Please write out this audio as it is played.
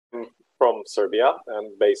from Serbia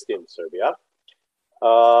and based in Serbia.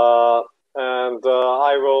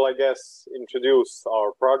 I will, I guess, introduce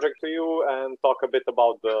our project to you and talk a bit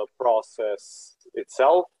about the process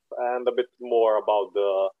itself and a bit more about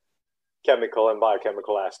the chemical and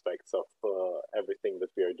biochemical aspects of everything that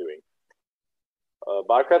we are doing.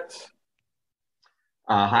 Barkat?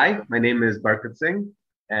 Hi, my name is Barkat Singh,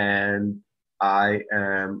 and I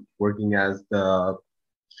am working as the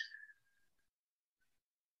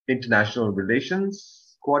International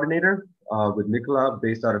Relations Coordinator with Nikola,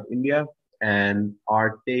 based out of India. And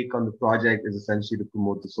our take on the project is essentially to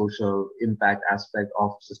promote the social impact aspect of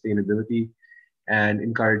sustainability and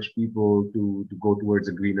encourage people to go towards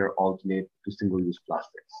a greener alternate to single-use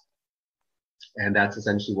plastics. And that's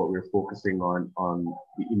essentially what we're focusing on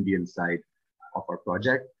the Indian side of our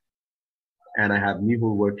project. And I have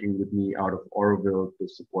Mehul working with me out of Oroville to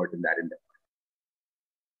support in that endeavor.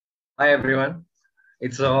 Hi, everyone.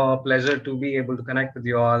 It's a pleasure to be able to connect with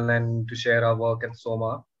you all and to share our work at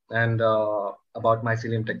SOMA and about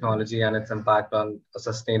Mycelium Technology and its impact on a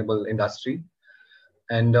sustainable industry.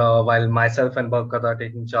 And while myself and Barkat are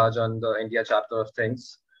taking charge on the India chapter of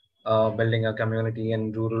things, building a community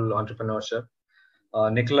and rural entrepreneurship,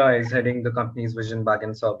 Nikola is heading the company's vision back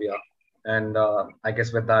in Serbia. And I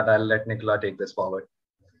guess with that, I'll let Nikola take this forward.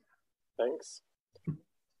 Thanks.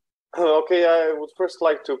 Okay, I would first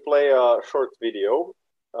like to play a short video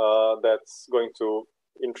that's going to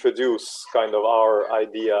introduce kind of our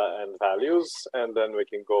idea and values, and then we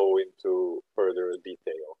can go into further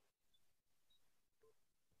detail.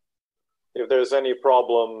 If there's any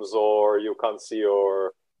problems or you can't see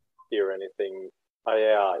or hear anything,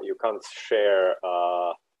 yeah, you can't share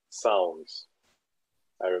sounds.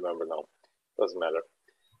 I remember now. Doesn't matter.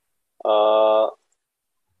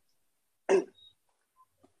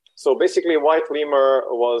 So basically, White Lemur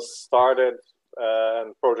was started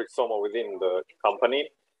and Project SOMA within the company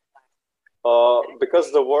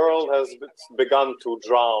because the world has begun to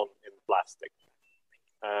drown in plastic.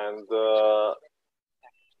 And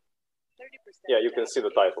yeah, you can see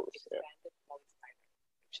the titles. Yeah.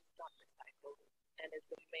 And is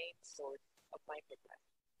the main source of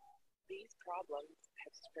microplastics. These problems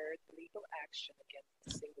have spurred legal action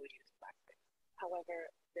against single-use plastic.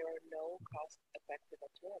 However, there are no cost-effective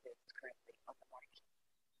alternatives currently on the market.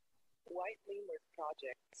 White Lemur's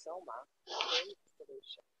project, SOMA, brings a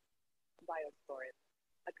solution. Biosporin,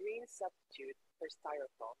 a green substitute for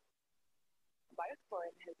styrofoam.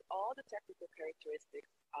 Biosporin has all the technical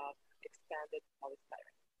characteristics of expanded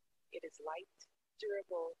polystyrene. It is light,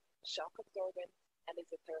 durable, shock-absorbent, and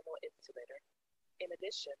is a thermal insulator. In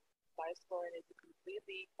addition, Biosporin is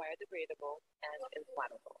completely biodegradable and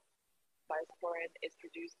inflammable. Biosporin is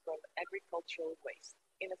produced from agricultural waste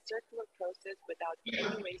in a circular process without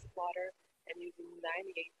any wastewater and using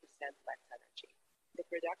 98% less energy. The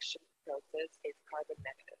production process is carbon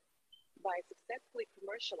negative. By successfully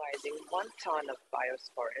commercializing 1 ton of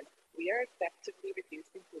Biosporin, we are effectively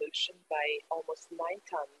reducing pollution by almost 9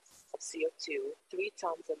 tons of CO2, 3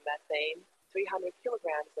 tons of methane, 300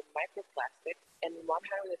 kilograms of microplastics, and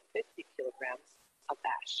 150 kilograms of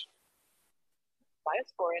ash.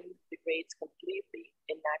 Biosporin degrades completely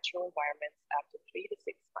in natural environments after 3 to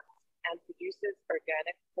 6 months and produces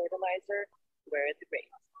organic fertilizer where it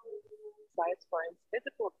degrades. Biosporin's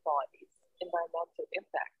physical qualities, environmental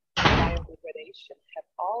impact, and biodegradation have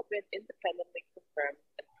all been independently confirmed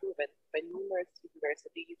and proven by numerous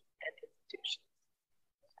universities and institutions.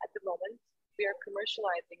 At the moment, we are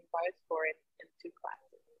commercializing Biosporin in 2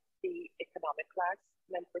 classes: the economic class,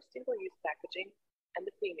 meant for single-use packaging, and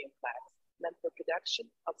the premium class, meant for production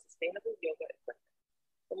of sustainable yoga equipment.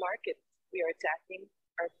 The markets we are attacking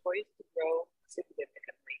are poised to grow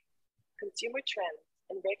significantly. Consumer trends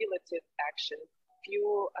and regulative action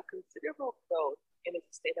fuel a considerable growth in the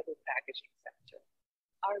sustainable packaging sector.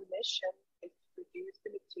 Our mission is to produce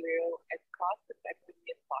the material as cost-effectively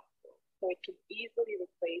as possible, so it can easily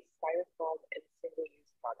replace styrofoam and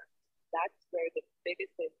single-use products. That's where the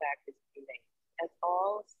biggest impact is being made, as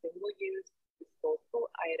all single-use disposable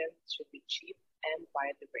items should be cheap and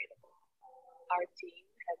biodegradable. Our team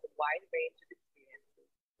has a wide range of experiences,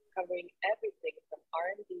 covering everything from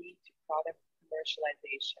R&D to product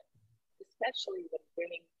commercialization, especially when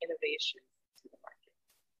bringing innovations to the market.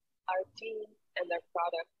 Our team and their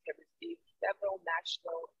products have received several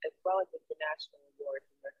national as well as international awards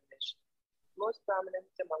and recognitions, most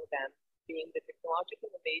prominent among them being the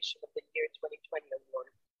Technological Innovation of the Year 2020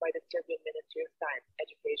 Award by the Serbian Ministry of Science,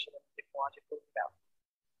 Education and Technological Development.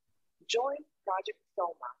 Join Project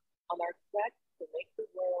SOMA on our quest to make the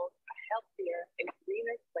world a healthier and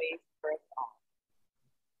greener place for us all.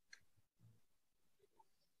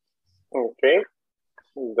 Okay,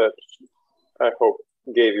 that I hope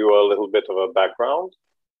gave you a little bit of a background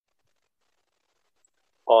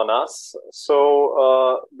on us.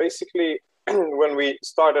 So basically, when we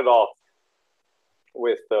started off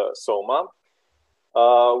with SOMA,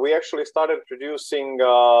 we actually started producing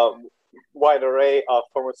a wide array of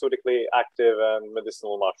pharmaceutically active and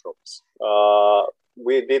medicinal mushrooms.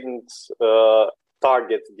 We didn't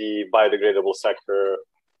target the biodegradable sector,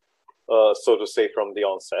 so to say, from the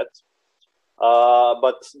onset.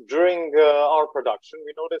 But during our production,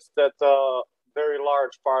 we noticed that a very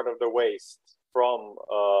large part of the waste from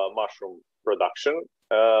mushroom production,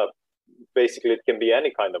 basically it can be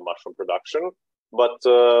any kind of mushroom production, but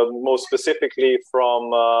most specifically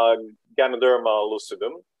from Ganoderma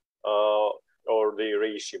lucidum, or the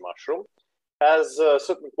reishi mushroom, has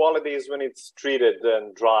certain qualities when it's treated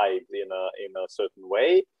and dried in a certain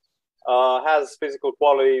way, has physical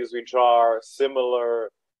qualities which are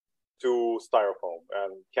similar to styrofoam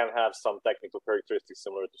and can have some technical characteristics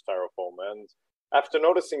similar to styrofoam. And after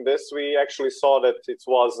noticing this, we actually saw that it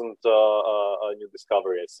wasn't a new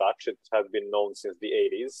discovery as such. It had been known since the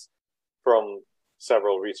 80s from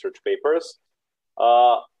several research papers.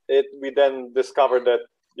 We then discovered that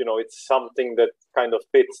it's something that kind of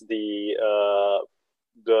fits the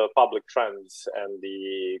public trends and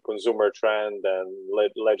the consumer trend and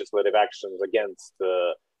legislative actions against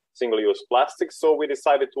single-use plastics. So we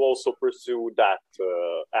decided to also pursue that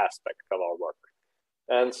aspect of our work.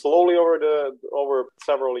 And slowly over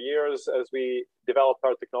several years, as we developed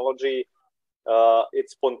our technology, it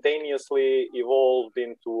spontaneously evolved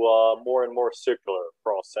into a more and more circular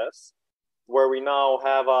process, where we now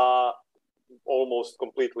have a almost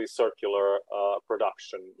completely circular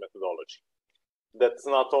production methodology. That's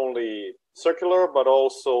not only circular, but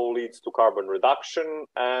also leads to carbon reduction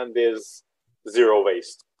and is zero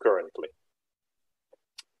waste currently.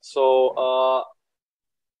 So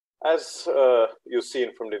as you've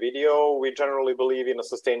seen from the video, we generally believe in a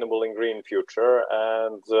sustainable and green future,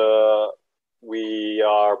 and we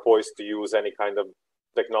are poised to use any kind of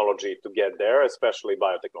technology to get there, especially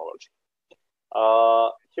biotechnology.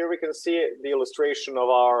 Here we can see the illustration of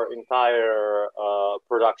our entire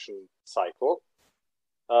production cycle,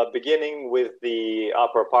 beginning with the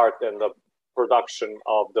upper part and the production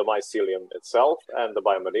of the mycelium itself and the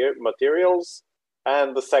biomaterials,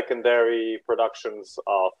 and the secondary productions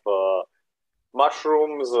of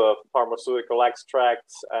mushrooms, pharmaceutical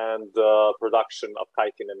extracts, and production of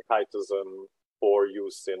chitin and chitosin for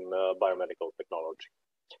use in biomedical technology.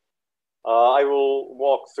 I will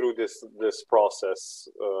walk through this process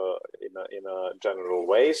in a general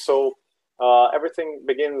way. So everything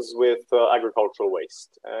begins with agricultural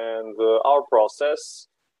waste, and our process,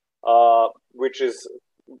 which is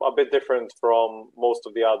a bit different from most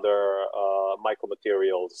of the other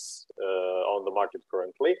mycomaterials on the market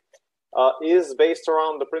currently, is based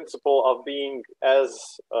around the principle of being as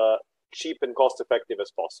cheap and cost-effective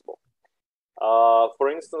as possible. For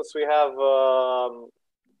instance, we have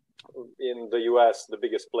in the US the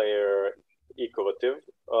biggest player, EcoTech,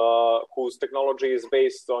 whose technology is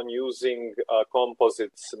based on using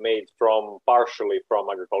composites made partially from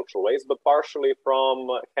agricultural waste, but partially from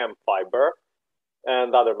hemp fiber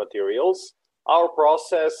and other materials. Our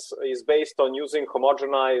process is based on using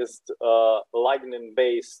homogenized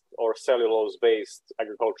lignin-based or cellulose-based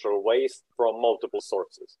agricultural waste from multiple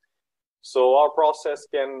sources. So our process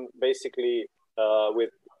can basically,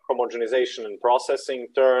 with homogenization and processing,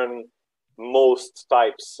 turn most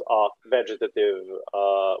types of vegetative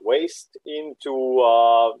waste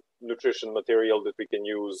into nutrition material that we can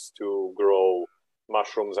use to grow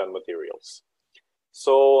mushrooms and materials.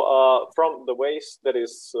 So from the waste that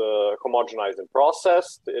is homogenized and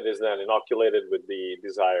processed, it is then inoculated with the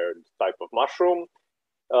desired type of mushroom,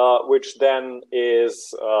 which then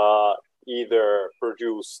is either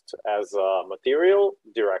produced as a material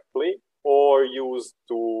directly or used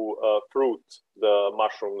to fruit the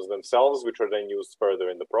mushrooms themselves, which are then used further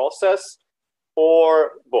in the process,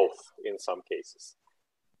 or both in some cases.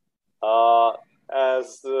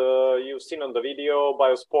 As you've seen on the video,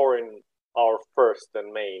 Biosporin, our first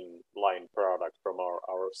and main line product from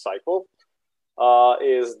our cycle,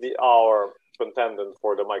 is our contendant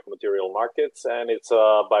for the mycomaterial markets, and it's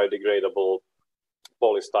a biodegradable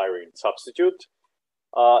polystyrene substitute.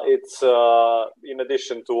 It's in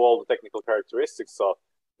addition to all the technical characteristics of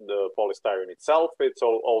the polystyrene itself, it's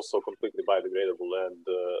also completely biodegradable and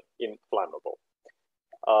inflammable.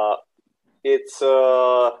 It's,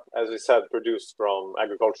 as we said, produced from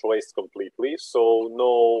agricultural waste completely, so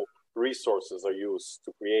no resources are used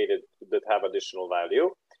to create it that have additional value.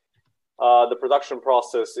 The production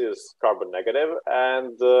process is carbon negative,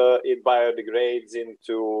 and it biodegrades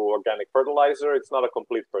into organic fertilizer. It's not a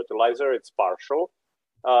complete fertilizer, it's partial.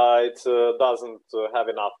 It doesn't have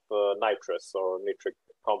enough nitrous or nitric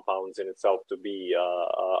compounds in itself to be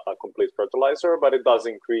a complete fertilizer, but it does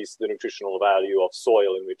increase the nutritional value of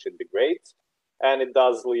soil in which it degrades, and it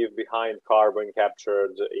does leave behind carbon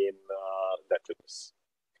captured in detritus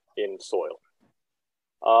in soil.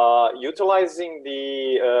 Utilizing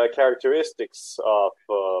the characteristics of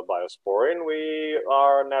biosporin, we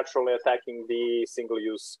are naturally attacking the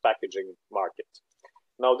single-use packaging market.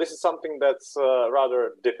 Now, this is something that's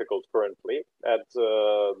rather difficult currently at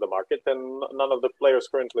the market, and none of the players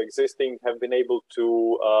currently existing have been able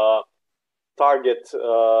to target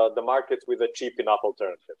the market with a cheap enough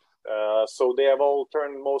alternative. So they have all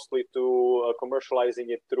turned mostly to commercializing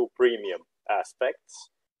it through premium aspects,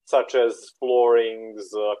 such as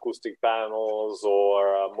floorings, acoustic panels,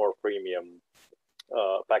 or more premium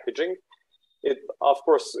packaging. It, of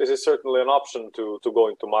course, is certainly an option to go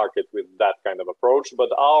into market with that kind of approach, but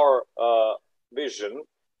our vision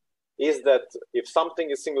is that if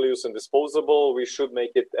something is single-use and disposable, we should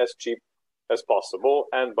make it as cheap as possible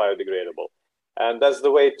and biodegradable. And that's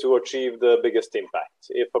the way to achieve the biggest impact.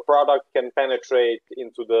 If a product can penetrate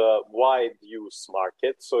into the wide use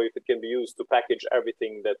market, so if it can be used to package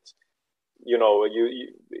everything that, you know,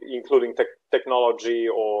 including technology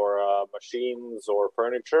or machines or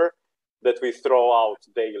furniture that we throw out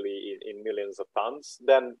daily in millions of tons,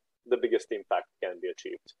 then the biggest impact can be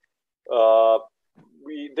achieved.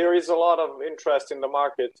 There is a lot of interest in the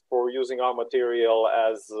market for using our material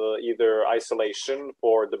as either isolation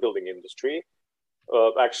for the building industry.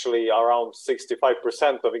 Actually, around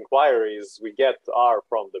 65% of inquiries we get are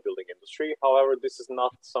from the building industry. However, this is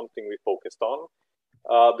not something we focused on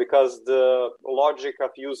because the logic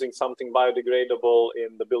of using something biodegradable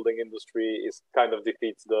in the building industry is kind of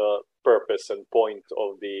defeats the purpose and point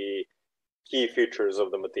of the key features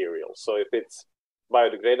of the material. So if it's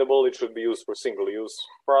biodegradable, it should be used for single-use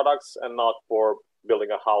products and not for building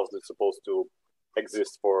a house that's supposed to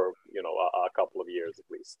exist for, you know, a couple of years at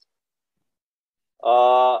least.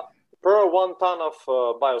 Per 1 ton of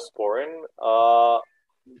biosporin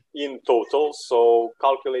in total, so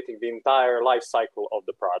calculating the entire life cycle of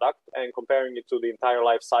the product and comparing it to the entire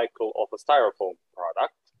life cycle of a styrofoam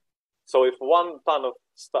product. So if 1 ton of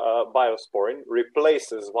biosporin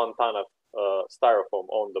replaces 1 ton of styrofoam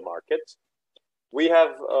on the market, we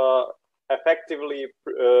have effectively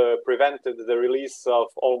prevented the release of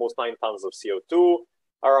almost 9 tons of CO2,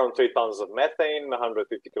 around 3 tons of methane,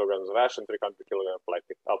 150 kilograms of ash, and 300 kilograms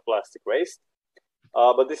of plastic waste.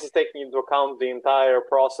 But this is taking into account the entire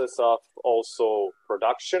process of also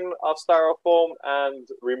production of styrofoam and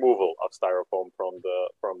removal of styrofoam from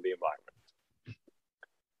the environment.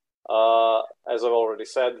 As I've already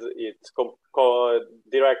said, it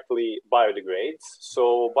directly biodegrades.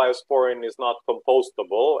 So biosporin is not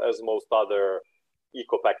compostable as most other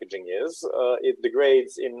eco-packaging is. It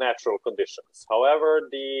degrades in natural conditions. However,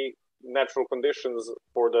 the natural conditions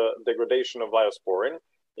for the degradation of biosporin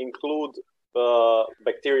include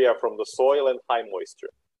bacteria from the soil and high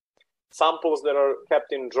moisture. Samples that are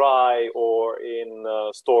kept in dry or in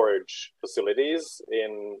storage facilities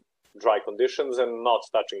in dry conditions and not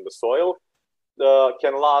touching the soil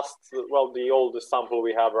can last, well, the oldest sample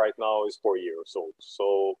we have right now is 4 years old,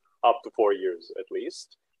 so up to 4 years at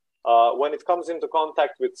least. When it comes into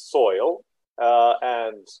contact with soil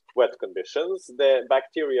and wet conditions, the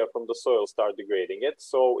bacteria from the soil start degrading it.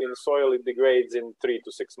 So in soil, it degrades in 3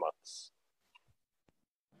 to 6 months.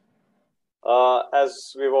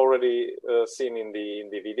 As we've already seen in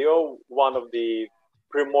the video, one of the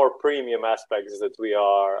more premium aspects that we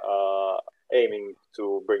are aiming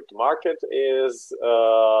to bring to market is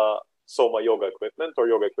SOMA yoga equipment or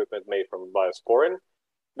yoga equipment made from biosporin,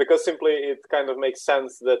 because simply it kind of makes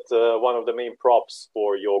sense that one of the main props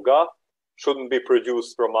for yoga shouldn't be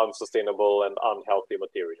produced from unsustainable and unhealthy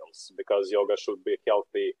materials, because yoga should be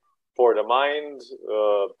healthy for the mind,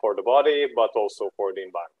 for the body, but also for the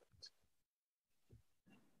environment.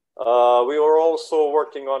 We were also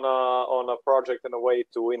working on a project and a way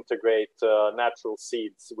to integrate natural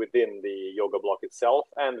seeds within the yoga block itself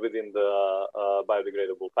and within the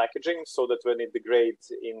biodegradable packaging, so that when it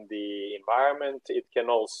degrades in the environment, it can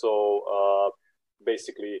also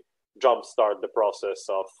basically jumpstart the process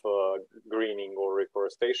of greening or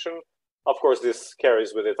reforestation. Of course, this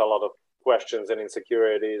carries with it a lot of questions and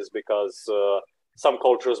insecurities, because some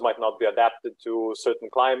cultures might not be adapted to certain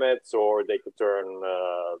climates, or they could turn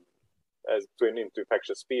into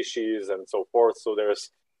infectious species and so forth. So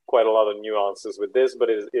there's quite a lot of nuances with this, but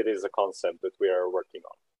it is a concept that we are working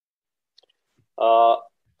on.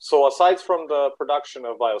 So aside from the production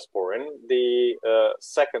of biosporin, the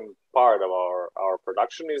second part of our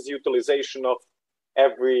production is utilization of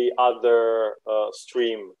every other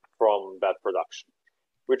stream from that production,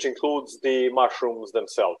 which includes the mushrooms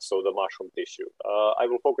themselves, so the mushroom tissue. I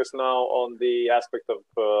will focus now on the aspect of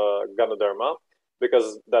Ganoderma,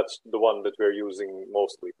 because that's the one that we're using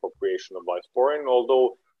mostly for creation of biosporin,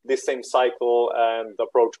 although this same cycle and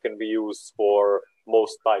approach can be used for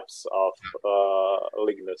most types of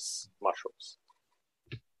lignous mushrooms.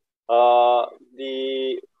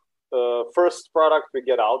 The first product we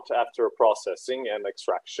get out after processing and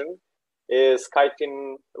extraction is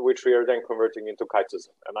chitin, which we are then converting into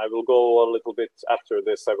chitosan. And I will go a little bit after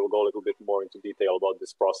this, I will go a little bit more into detail about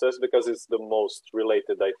this process, because it's the most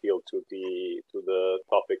related, I feel, to the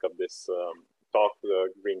topic of this talk, the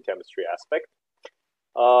green chemistry aspect.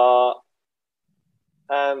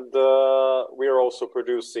 We are also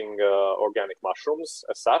producing organic mushrooms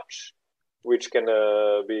as such, which can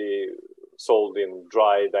be sold in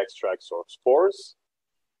dried extracts or spores.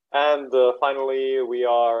 And finally, we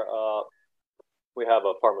have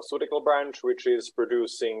a pharmaceutical branch, which is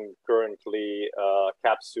producing currently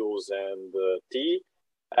capsules and tea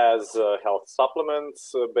as health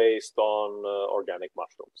supplements based on organic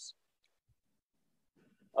mushrooms.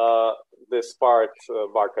 This part,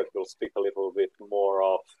 Barkat will speak a little bit more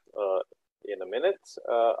of in a minute.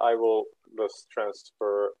 I will just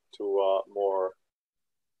transfer to a more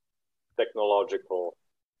technological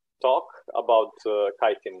talk about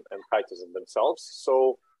chitin and chitosan themselves.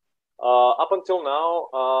 So up until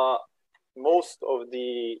now, most of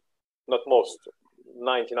the, not most,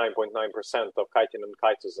 99.9% of chitin and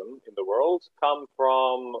chitosan in the world come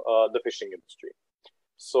from the fishing industry.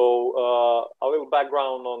 So a little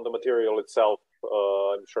background on the material itself.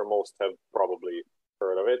 I'm sure most have probably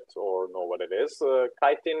heard of it or know what it is.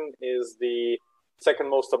 Chitin is the second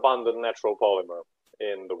most abundant natural polymer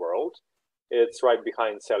in the world. It's right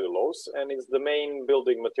behind cellulose, and it's the main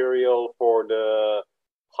building material for the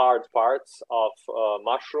hard parts of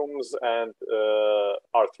mushrooms and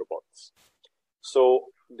arthropods.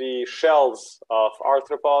 So the shells of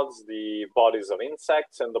arthropods, the bodies of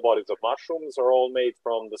insects, and the bodies of mushrooms are all made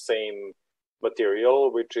from the same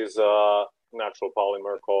material, which is a natural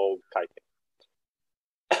polymer called chitin.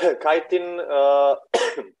 Chitin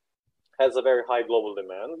has a very high global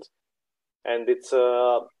demand, and it's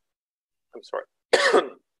I'm sorry.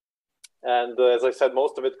 And as I said,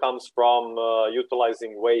 most of it comes from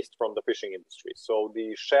utilizing waste from the fishing industry. So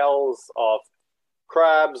the shells of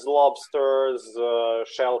crabs, lobsters,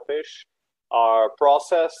 shellfish are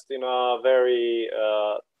processed in a very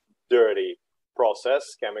dirty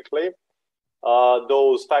process chemically.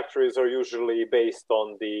 Those factories are usually based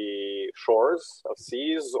on the shores of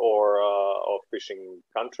seas or of fishing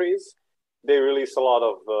countries. They release a lot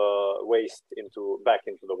of waste back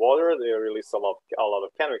into the water. They release a lot of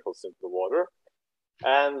chemicals into the water.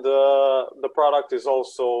 And the product is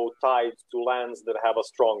also tied to lands that have a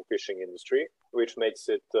strong fishing industry, which makes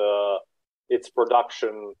it its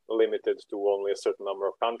production limited to only a certain number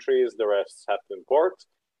of countries. The rest have to import.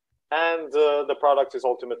 And the product is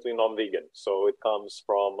ultimately non-vegan, so it comes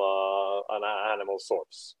from an animal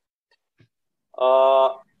source.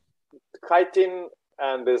 Chitin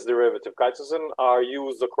and this derivative chitosan are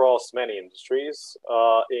used across many industries.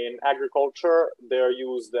 In agriculture, they're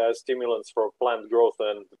used as stimulants for plant growth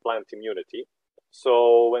and plant immunity.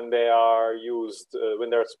 So when they are used, when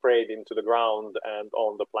they're sprayed into the ground and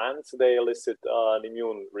on the plants, they elicit an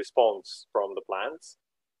immune response from the plants.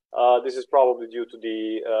 This is probably due to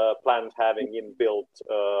the plant having inbuilt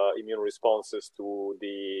immune responses to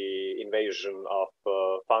the invasion of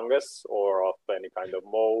fungus or of any kind of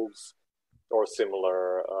molds or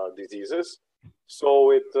similar diseases.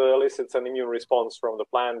 So it elicits an immune response from the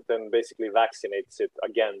plant and basically vaccinates it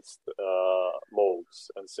against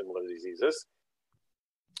molds and similar diseases.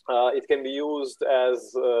 It can be used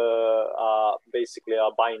as basically a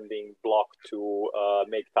binding block to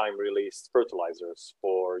make time-released fertilizers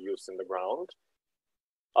for use in the ground.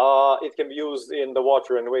 It can be used in the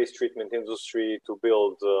water and waste treatment industry to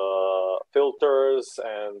build filters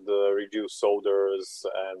and reduce odors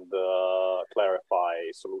and clarify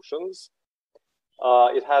solutions.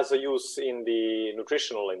 It has a use in the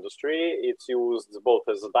nutritional industry. It's used both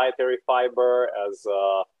as a dietary fiber, as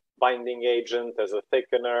a binding agent, as a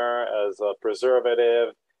thickener, as a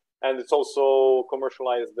preservative, and it's also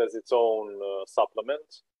commercialized as its own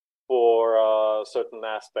supplement for certain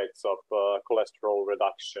aspects of cholesterol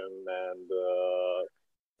reduction and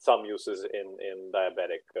some uses in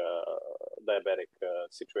diabetic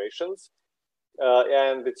situations.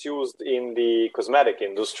 and it's used in the cosmetic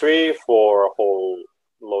industry for a whole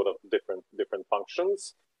load of different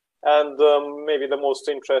functions. And maybe the most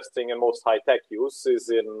interesting and most high-tech use is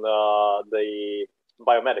in the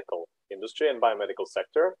biomedical industry and biomedical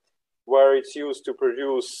sector, where it's used to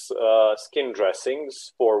produce skin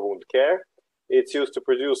dressings for wound care. It's used to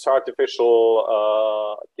produce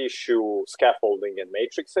artificial tissue scaffolding and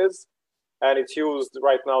matrices. And it's used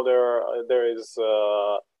right now, there is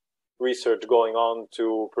research going on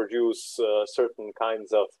to produce certain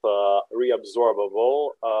kinds of reabsorbable,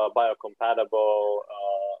 biocompatible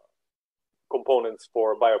components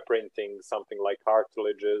for bioprinting, something like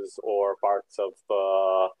cartilages or parts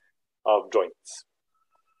of joints.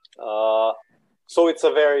 So it's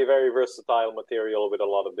a very, very versatile material with a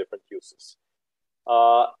lot of different uses.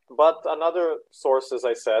 But another source, as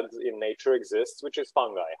I said, in nature exists, which is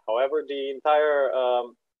fungi. However, the entire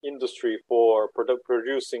industry for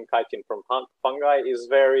producing chitin from fungi is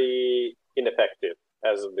very ineffective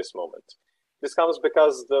as of this moment. This comes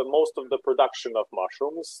because most of the production of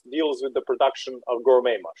mushrooms deals with the production of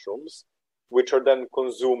gourmet mushrooms, which are then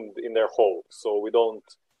consumed in their whole. So we don't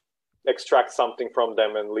extract something from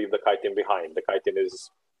them and leave the chitin behind. The chitin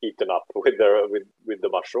is eaten up with the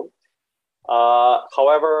mushroom.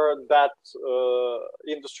 However, that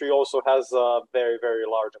industry also has a very, very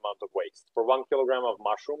large amount of waste. For 1 kilogram of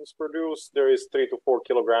mushrooms produced, there is 3 to 4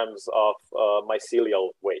 kilograms of mycelial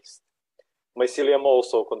waste. Mycelium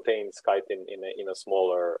also contains chitin in a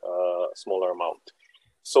smaller amount.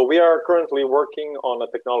 So we are currently working on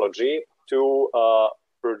a technology to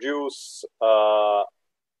produce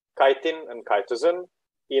chitin and chitosan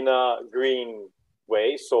in a green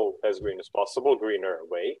way, so as green as possible, greener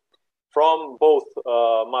way, from both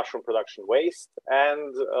mushroom production waste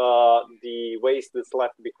and the waste that's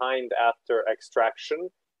left behind after extraction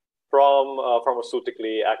from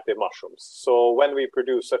pharmaceutically active mushrooms. So when we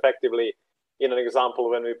produce effectively, in an example,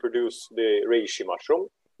 when we produce the reishi mushroom,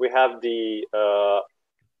 we have the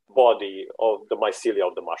body of the mycelia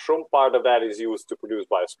of the mushroom. Part of that is used to produce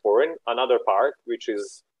biosporin. Another part, which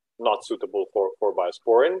is not suitable for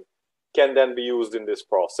biosporin, can then be used in this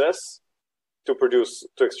process to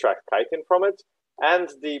extract chitin from it. And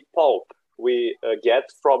the pulp we get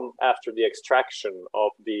from after the extraction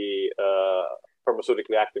of the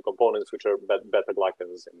pharmaceutically active components, which are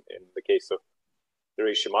beta-glucans in the case of the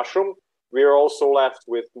reishi mushroom, we are also left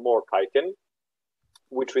with more chitin,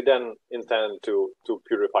 which we then intend to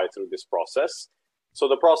purify through this process. So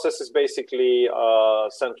the process is basically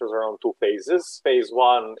centers around two phases. Phase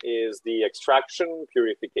one is the extraction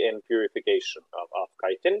and purification of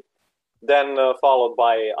chitin, then followed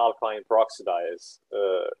by alkaline peroxidase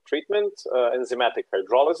treatment, enzymatic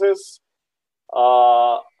hydrolysis,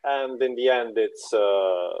 and in the end it's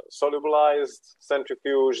solubilized,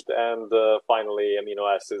 centrifuged, and finally amino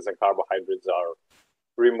acids and carbohydrates are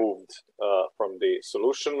removed from the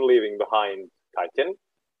solution, leaving behind chitin.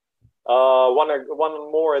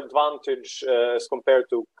 One more advantage as compared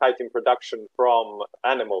to chitin production from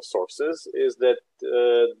animal sources is that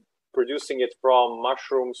producing it from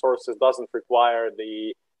mushroom sources doesn't require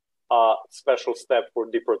the special step for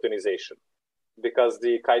deproteinization, because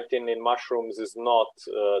the chitin in mushrooms is not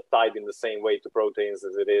tied in the same way to proteins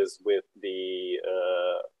as it is with the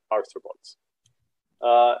arthropods.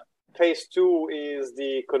 Phase two is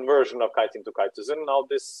the conversion of chitin to chitosan. Now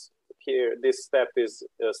this step is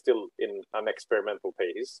still in an experimental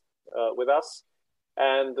phase with us,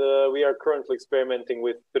 and we are currently experimenting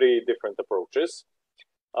with 3 different approaches.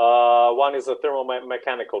 One is a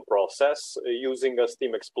thermomechanical process using a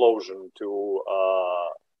steam explosion to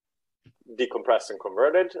decompress and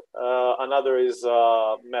convert it. Another is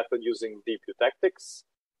a method using deep eutectics,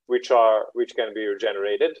 which can be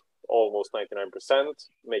regenerated almost 99%,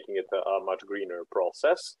 making it a much greener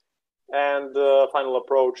process. And the final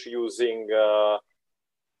approach using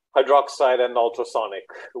hydroxide and ultrasonic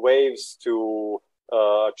waves to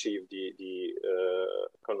achieve the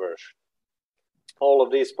conversion. All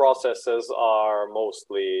of these processes are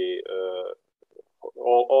mostly,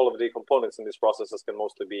 all of the components in these processes can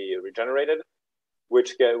mostly be regenerated,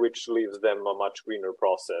 which leaves them a much greener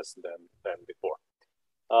process than before.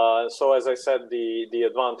 So as I said, the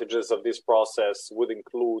advantages of this process would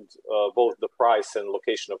include both the price and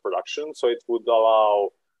location of production. So it would allow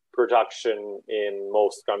production in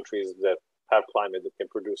most countries that have climate that can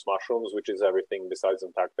produce mushrooms, which is everything besides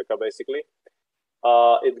Antarctica, basically.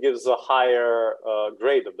 It gives a higher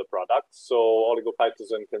grade of the product. So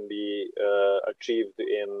oligochitosan can be achieved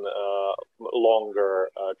in longer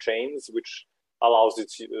chains, which allows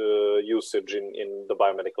its usage in the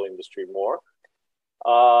biomedical industry more.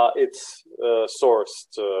 It's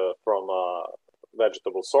sourced from a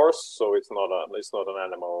vegetable source, so it's not an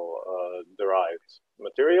animal derived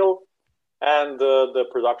material, and the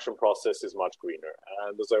production process is much greener.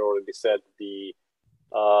 And as I already said, the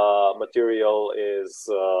material is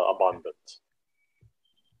abundant.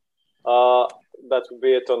 That would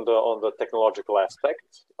be it on the technological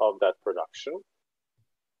aspect of that production.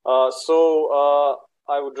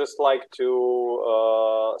 I would just like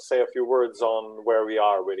to say a few words on where we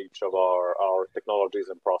are with each of our technologies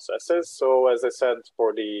and processes. So as I said,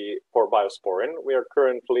 for Biosporin, we are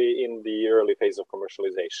currently in the early phase of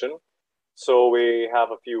commercialization. So we have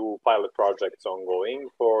a few pilot projects ongoing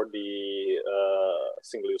for the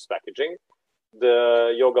single-use packaging.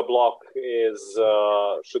 The yoga block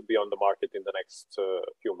should be on the market in the next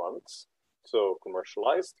few months, so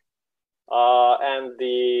commercialized. And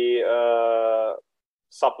the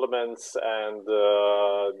supplements and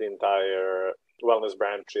the entire wellness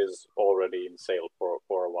branch is already in sale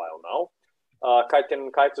for a while now. Chitin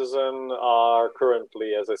and Chitosin are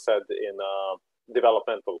currently, as I said, in a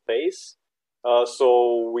developmental phase.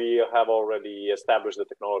 So we have already established the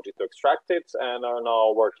technology to extract it and are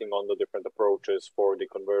now working on the different approaches for the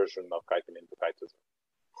conversion of chitin into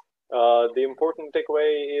chitosan. The important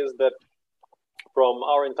takeaway is that from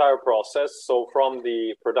our entire process, so from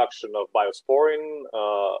the production of Biosporin,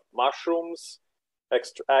 mushrooms,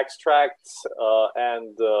 extracts,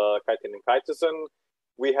 and chitin and chitosan,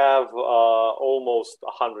 we have almost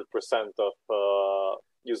 100% of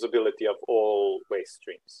usability of all waste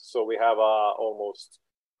streams. So we have a almost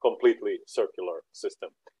completely circular system.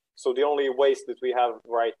 So the only waste that we have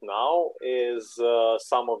right now is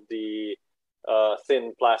some of the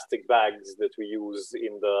thin plastic bags that we use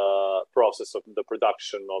in the process of the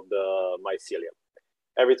production of the mycelium.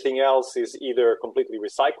 Everything else is either completely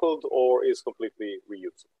recycled or is completely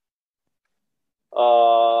reusable.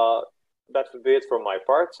 That would be it from my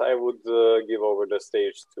part. I would give over the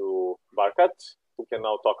stage to Barkat, who can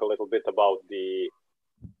now talk a little bit about the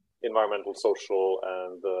environmental, social,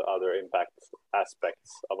 and other impact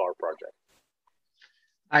aspects of our project.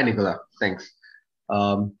 Hi, Nikola. Thanks.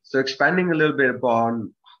 So expanding a little bit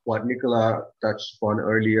upon what Nikola touched upon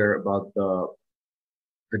earlier about the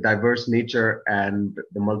diverse nature and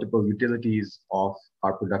the multiple utilities of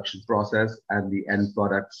our production process and the end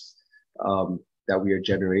products that we are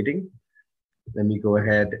generating. Let me go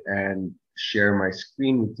ahead and share my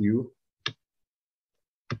screen with you.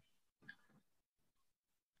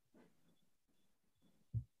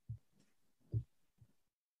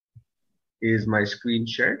 Is my screen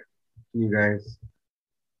shared? Can you guys?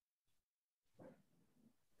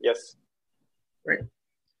 Yes. Great.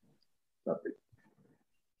 Lovely.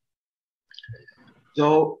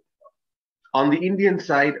 So on the Indian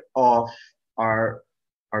side of our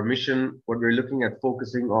mission, what we're looking at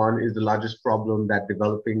focusing on is the largest problem that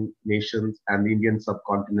developing nations and the Indian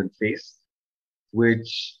subcontinent face,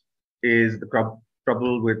 which is the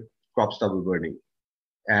trouble with crop stubble burning.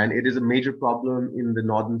 And it is a major problem in the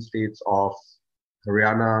northern states of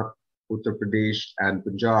Haryana, Uttar Pradesh, and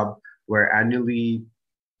Punjab, where annually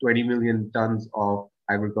 20 million tons of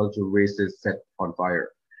agricultural waste is set on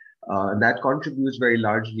fire. And that contributes very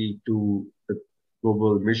largely to the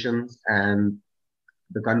global emissions and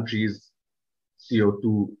the country's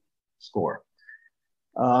CO2 score.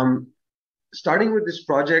 Starting with this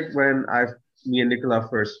project, when me and Nikola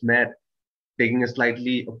first met, taking a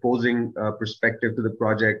slightly opposing perspective to the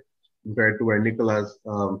project compared to where Nikola's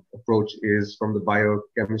approach is from the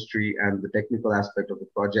biochemistry and the technical aspect of the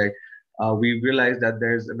project, we realized that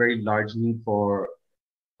there's a very large need for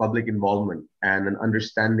public involvement and an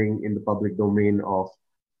understanding in the public domain of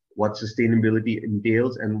what sustainability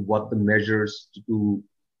entails and what the measures to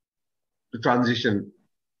transition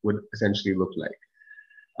would essentially look like,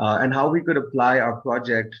 and how we could apply our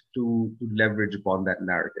project to leverage upon that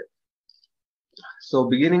narrative. So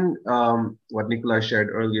beginning what Nikola shared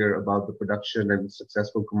earlier about the production and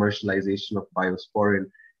successful commercialization of Biosporin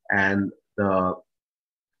and the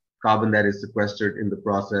carbon that is sequestered in the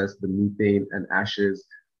process, the methane and ashes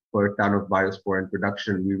per ton of Biosporin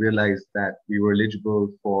production, we realized that we were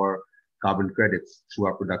eligible for carbon credits through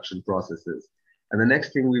our production processes. And the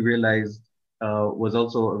next thing we realized was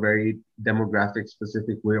also a very demographic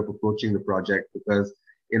specific way of approaching the project, because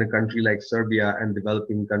in a country like Serbia and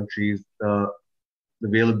developing countries, the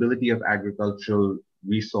availability of agricultural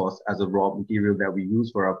resource as a raw material that we use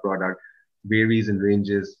for our product varies and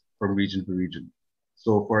ranges from region to region.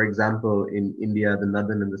 So for example, in India, the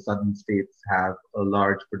northern and the southern states have a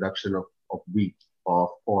large production of wheat, of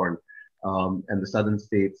corn, and the southern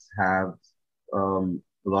states have a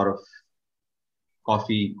lot of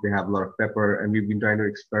coffee, they have a lot of pepper, and we've been trying to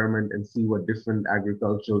experiment and see what different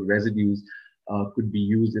agricultural residues could be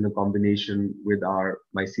used in a combination with our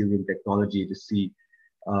mycelium technology to see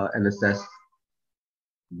and assess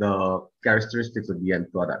the characteristics of the end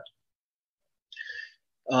product.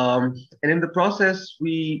 And in the process,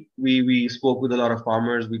 we spoke with a lot of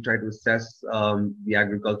farmers. We tried to assess the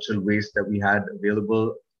agricultural waste that we had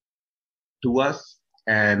available to us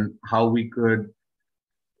and how we could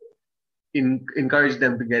encourage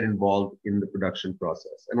them to get involved in the production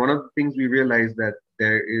process. And one of the things we realized that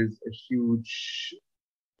there's a huge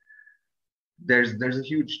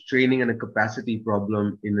training and a capacity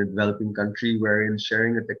problem in a developing country, wherein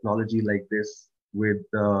sharing a technology like this with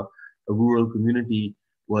a rural community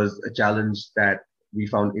was a challenge that we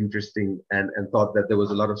found interesting and thought that there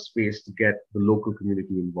was a lot of space to get the local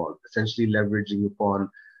community involved, essentially leveraging upon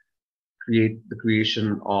the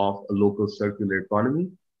creation of a local circular economy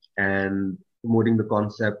and promoting the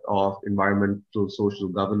concept of environmental social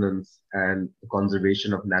governance and the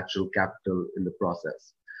conservation of natural capital in the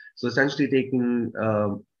process. So essentially taking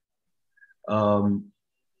an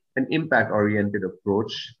impact-oriented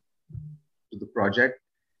approach to the project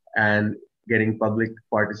and getting public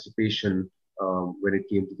participation when it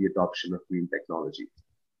came to the adoption of green technology.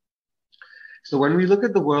 So when we look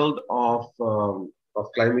at the world of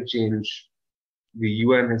climate change, the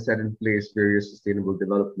UN has set in place various sustainable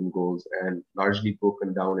development goals and largely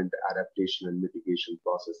broken down into adaptation and mitigation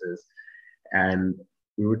processes. And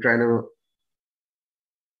we were trying to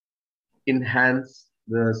enhance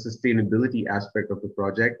the sustainability aspect of the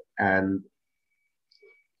project and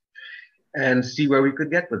see where we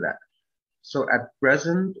could get with that. So at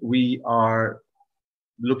present, we are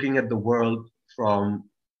looking at the world from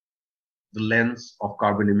the lens of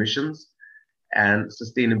carbon emissions and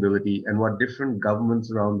sustainability and what different governments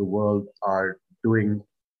around the world are doing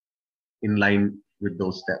in line with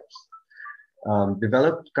those steps.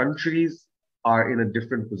 Developed countries are in a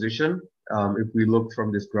different position. If we look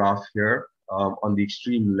from this graph here, on the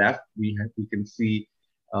extreme left, we can see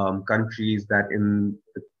countries that in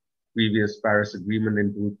the previous Paris Agreement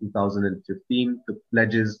in 2015 took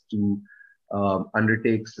pledges to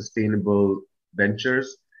undertake sustainable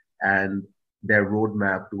ventures and their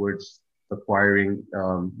roadmap towards acquiring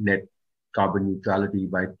net carbon neutrality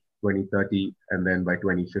by 2030 and then by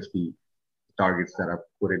 2050 targets that are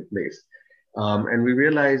put in place. And we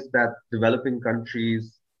realized that developing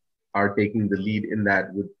countries are taking the lead in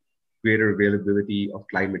that with greater availability of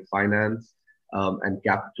climate finance and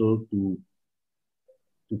capital to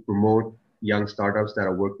promote young startups that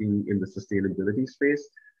are working in the sustainability space.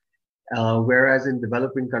 Whereas in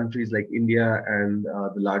developing countries like India and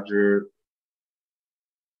the larger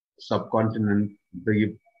subcontinent,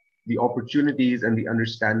 the opportunities and the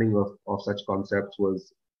understanding of such concepts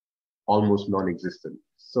was almost non-existent.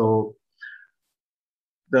 So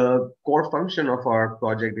the core function of our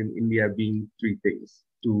project in India being three things: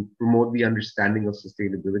 to promote the understanding of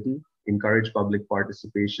sustainability, encourage public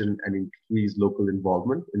participation and increase local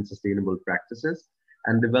involvement in sustainable practices,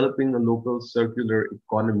 and developing a local circular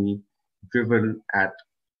economy driven at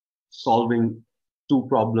solving two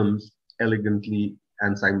problems elegantly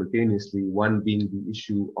and simultaneously, one being the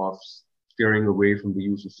issue of steering away from the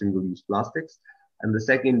use of single-use plastics, and the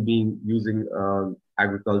second being using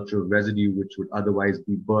agricultural residue, which would otherwise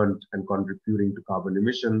be burnt and contributing to carbon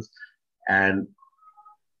emissions. And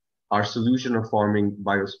our solution of forming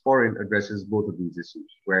biosporin addresses both of these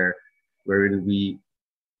issues, wherein we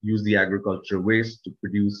use the agricultural waste to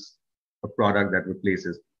produce a product that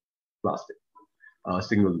replaces plastic,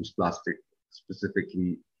 single-use plastic,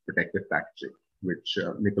 specifically protective packaging, which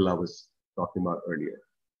Nikola was talking about earlier.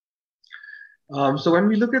 So when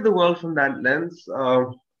we look at the world from that lens,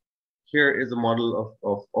 here is a model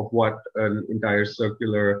of what an entire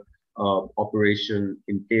circular operation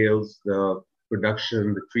entails: the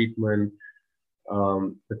production, the treatment,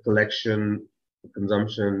 the collection, the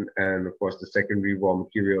consumption, and of course the secondary raw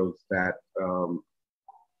materials that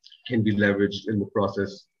can be leveraged in the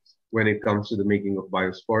process when it comes to the making of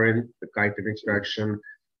biosporin, the chitin extraction,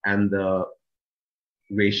 and the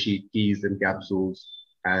reishi teas and capsules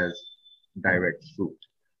as direct fruit.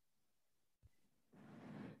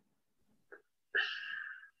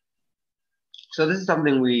 So this is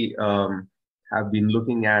something we have been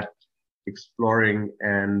looking at, exploring,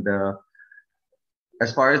 and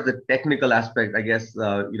as far as the technical aspect, I guess,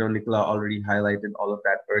 Nikola already highlighted all of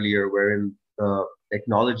that earlier, wherein the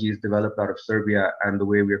technology is developed out of Serbia, and the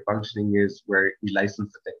way we're functioning is where we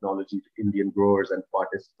license the technology to Indian growers and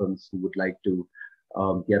participants who would like to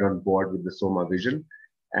get on board with the SOMA vision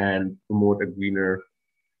and promote a greener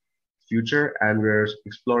future, and we're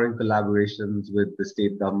exploring collaborations with the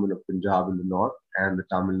state government of Punjab in the north and the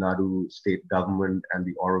Tamil Nadu state government and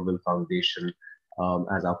the Auroville Foundation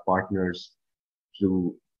as our partners to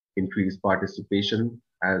increase participation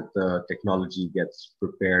as the technology gets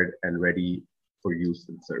prepared and ready for use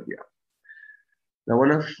in Serbia. Now,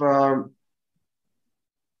 one of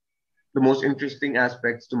the most interesting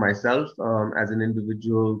aspects to myself as an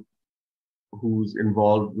individual who's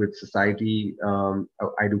involved with society,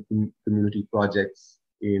 I do community projects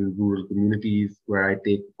in rural communities where I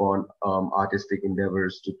take upon artistic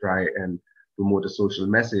endeavors to try and promote a social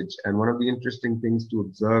message. And one of the interesting things to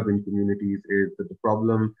observe in communities is that the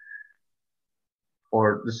problem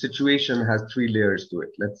or the situation has three layers to it.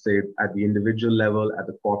 Let's say at the individual level, at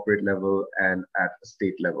the corporate level, and at the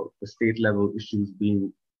state level. The state level issues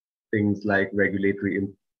being things like regulatory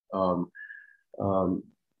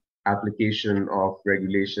application of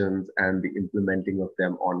regulations and the implementing of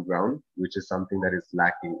them on ground, which is something that is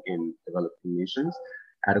lacking in developing nations.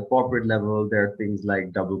 At a corporate level, there are things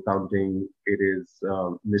like double counting, it is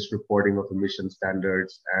misreporting of emission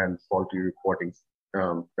standards and faulty reporting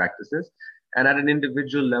practices. And at an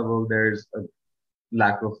individual level, there's a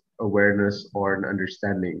lack of awareness or an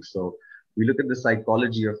understanding. So we look at the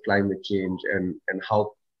psychology of climate change and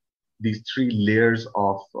how these three layers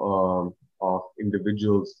of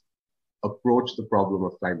individuals approach the problem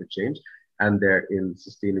of climate change and their in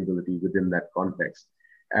sustainability within that context.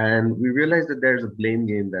 And we realize that there's a blame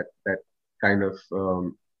game that kind of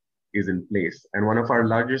is in place. And one of our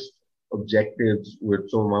largest objectives with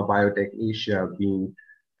SOMA Biotech Asia being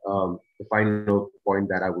the final point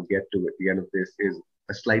that I will get to at the end of this is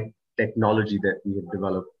a slight technology that we have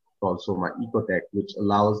developed called SOMA ECOTECH, which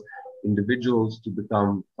allows individuals to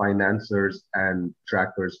become financiers and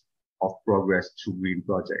trackers of progress through green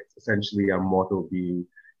projects. Essentially, our motto being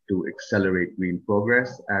to accelerate green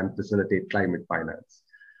progress and facilitate climate finance.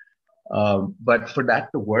 But for that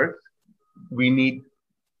to work, we need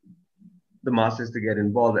the masses to get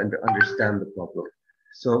involved and to understand the problem.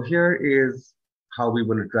 So here is how we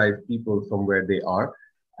want to drive people from where they are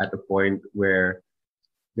at a point where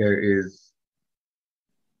there is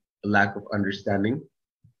a lack of understanding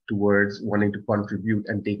towards wanting to contribute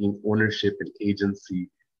and taking ownership and agency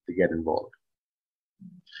to get involved.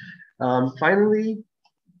 Finally,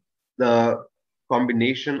 the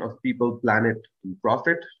combination of people, planet, and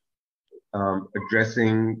profit,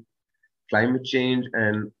 addressing climate change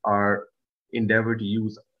and our endeavor to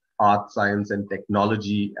use art, science, and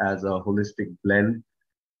technology as a holistic blend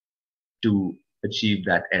to achieve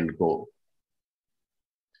that end goal.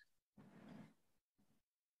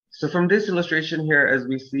 So from this illustration here, as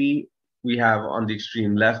we see, we have on the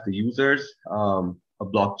extreme left, the users, a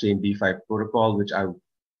blockchain DeFi protocol, which I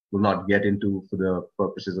will not get into for the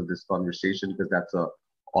purposes of this conversation because that's a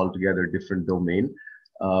altogether different domain.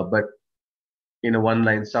 But in a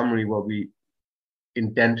one-line summary, what we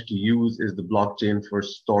intend to use is the blockchain for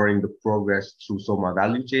storing the progress through SOMA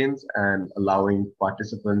value chains and allowing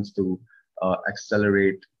participants to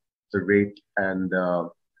accelerate the rate and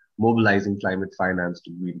mobilizing climate finance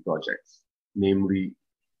to green projects, namely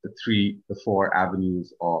the four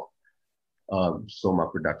avenues of SOMA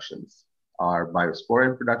productions: our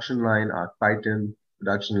biosporin production line, our chitin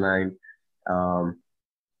production line,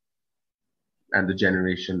 and the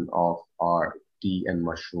generation of our tea and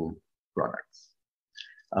mushroom products.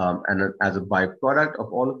 And as a byproduct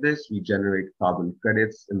of all of this, we generate carbon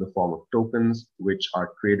credits in the form of tokens, which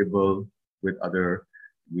are tradable with other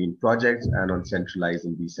green projects and on centralized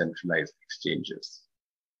and decentralized exchanges.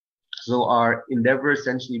 So our endeavor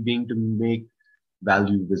essentially being to make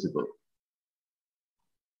value visible.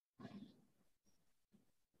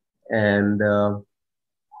 And the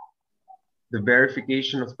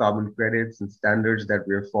verification of carbon credits and standards that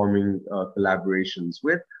we're forming collaborations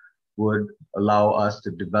with would allow us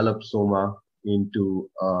to develop SOMA into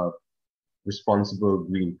a responsible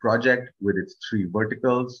green project with its three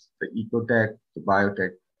verticals: the ecotech, the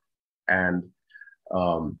biotech, and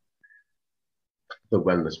the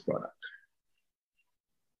wellness product.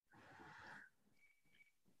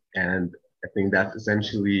 And I think that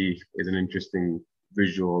essentially is an interesting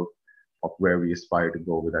visual of where we aspire to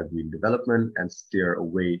go with our green development and steer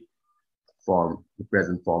away from the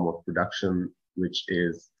present form of production, which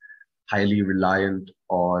is highly reliant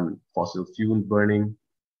on fossil fuel burning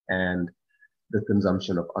and the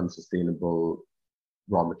consumption of unsustainable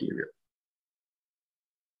raw material.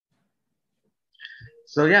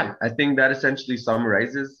 So yeah, I think that essentially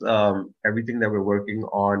summarizes everything that we're working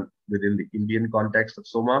on within the Indian context of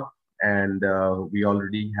SOMA. And we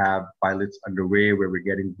already have pilots underway where we're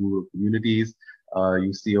getting rural communities.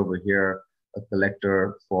 You see over here a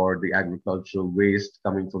collector for the agricultural waste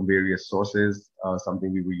coming from various sources,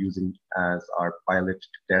 something we were using as our pilot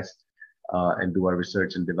to test and do our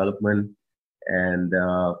research and development. And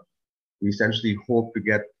we essentially hope to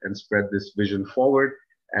get and spread this vision forward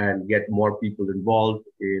and get more people involved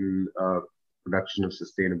in production of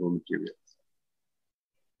sustainable materials.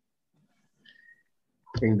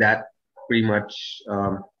 I think that pretty much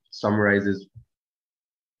summarizes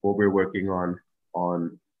what we're working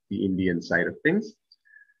on the Indian side of things.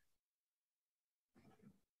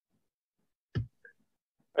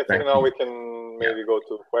 I think now we can maybe go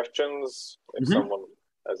to questions if someone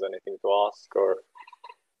has anything to ask, or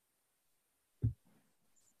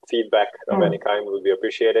feedback of any kind would be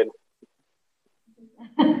appreciated.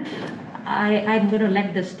 I'm going to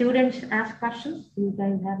let the students ask questions. Do you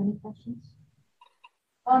guys have any questions?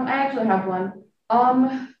 I actually have one.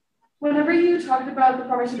 Whenever you talked about the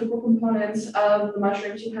pharmaceutical components of the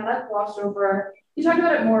mushrooms, you kind of glossed over. You talked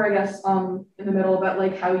about it more, I guess, in the middle about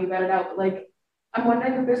like how you vet it out. But like, I'm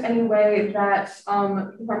wondering if there's any way that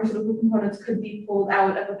the pharmaceutical components could be pulled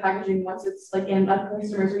out of the packaging once it's like in a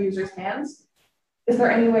customer's or user's hands. Is there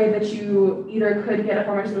any way that you either could get a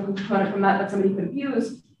pharmaceutical component from that somebody could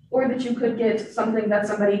abuse, or that you could get something that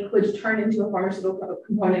somebody could turn into a pharmaceutical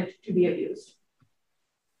component to be abused?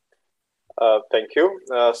 Thank you.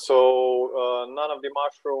 So none of the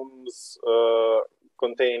mushrooms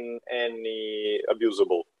contain any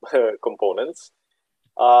abusable components.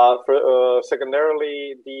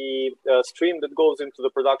 Secondarily, the stream that goes into the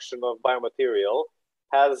production of biomaterial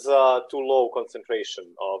has too low concentration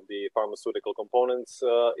of the pharmaceutical components.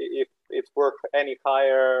 If it were any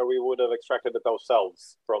higher, we would have extracted it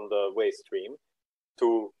ourselves from the waste stream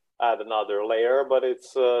to add another layer, but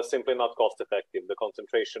it's simply not cost effective. The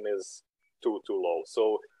concentration is too low.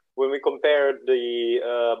 So when we compared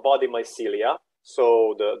the body mycelia,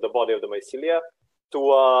 so the body of the mycelia, to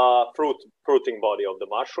a fruiting body of the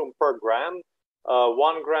mushroom per gram,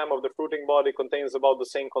 1 gram of the fruiting body contains about the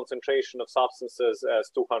same concentration of substances as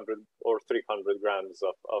 200 or 300 grams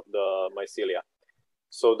of the mycelia.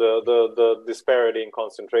 So the disparity in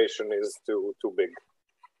concentration is too big.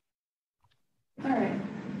 All right.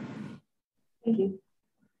 Thank you.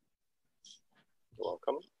 You're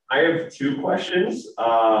welcome. I have 2 questions.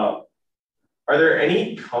 Are there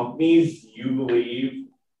any companies you believe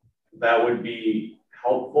that would be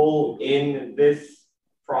helpful in this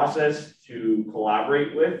process to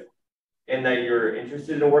collaborate with and that you're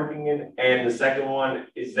interested in working in? And the second one,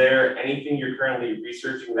 is there anything you're currently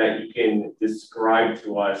researching that you can describe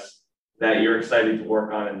to us that you're excited to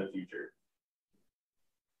work on in the future?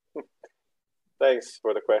 Thanks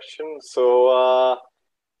for the question. So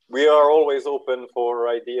we are always open for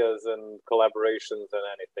ideas and collaborations and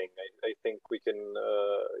anything. I think we can,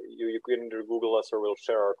 you can either Google us or we'll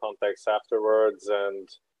share our contacts afterwards, and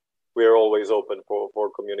we're always open for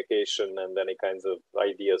communication and any kinds of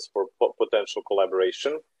ideas for potential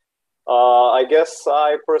collaboration. I guess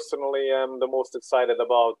I personally am the most excited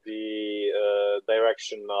about the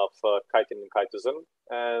direction of chitin and chitosin,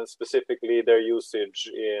 and specifically their usage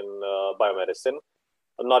in biomedicine.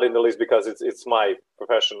 Not in the least because it's my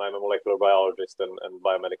profession. I'm a molecular biologist and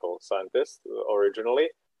biomedical scientist originally,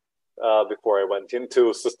 before I went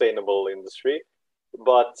into sustainable industry.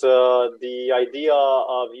 But the idea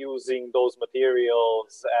of using those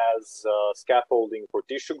materials as scaffolding for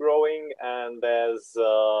tissue growing and as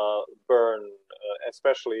burn,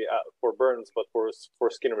 especially for burns, but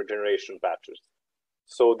for skin regeneration patches.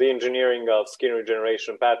 So the engineering of skin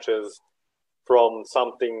regeneration patches from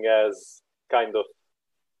something as kind of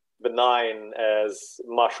benign as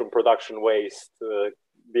mushroom production waste,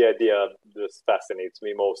 the idea just fascinates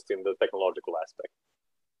me most in the technological aspect.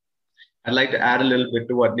 I'd like to add a little bit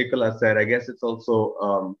to what Nikola said. I guess it's also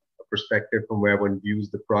a perspective from where one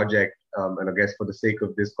views the project. And I guess for the sake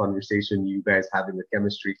of this conversation, you guys having a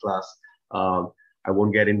chemistry class, I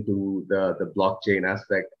won't get into the blockchain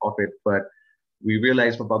aspect of it, but we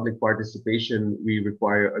realize for public participation, we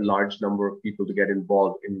require a large number of people to get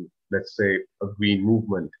involved in, let's say, a green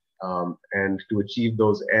movement. And to achieve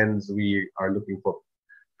those ends, we are looking for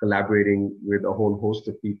collaborating with a whole host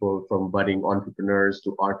of people, from budding entrepreneurs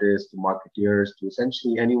to artists to marketeers to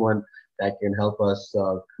essentially anyone that can help us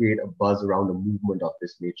create a buzz around a movement of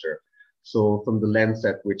this nature. So from the lens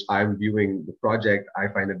at which I'm viewing the project, I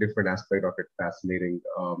find a different aspect of it fascinating,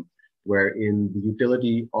 wherein the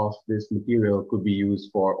utility of this material could be used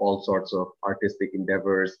for all sorts of artistic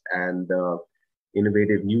endeavors and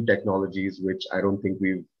innovative new technologies, which I don't think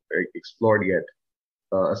we've explored yet.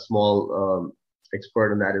 A small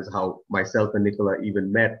expert on that is how myself and Nikola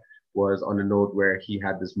even met, was on a note where he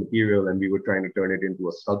had this material and we were trying to turn it into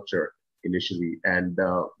a sculpture. initially. And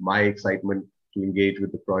my excitement to engage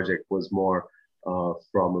with the project was more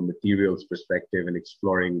from a materials perspective and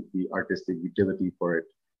exploring the artistic utility for it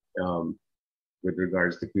with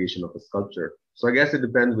regards to creation of a sculpture. So I guess it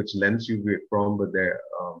depends which lens you view it from, but there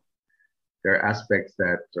are aspects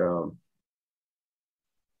that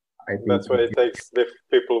I think that's why it takes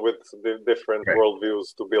people with different right.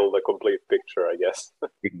 worldviews to build a complete picture, I guess.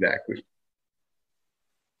 Exactly.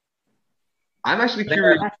 I'm actually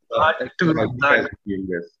curious I'll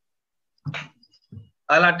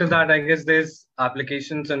add to that. I guess there's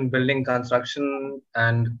applications in building construction,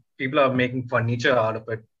 and people are making furniture out of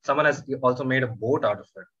it. Someone has also made a boat out of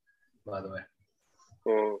it, by the way,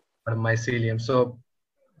 out of mycelium. So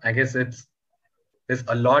I guess there's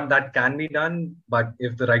a lot that can be done, but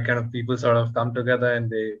if the right kind of people sort of come together and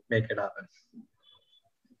they make it happen.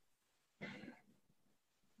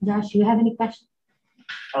 Josh, you have any questions?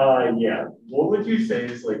 Yeah. What would you say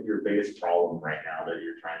is like your biggest problem right now that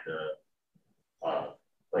you're trying to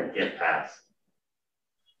like get past?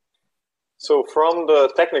 So from the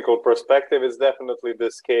technical perspective, it's definitely the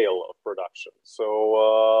scale of production.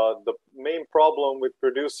 So the main problem with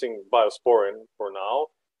producing biosporin for now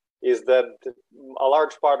is that a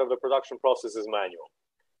large part of the production process is manual.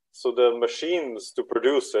 So the machines to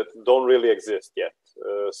produce it don't really exist yet.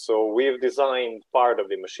 So we've designed part of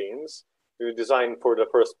the machines. We designed for the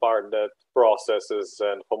first part that processes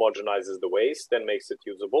and homogenizes the waste and makes it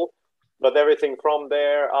usable. But everything from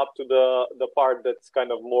there up to the part that's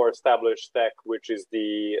kind of more established tech, which is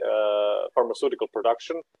the pharmaceutical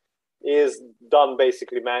production, is done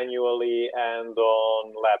basically manually and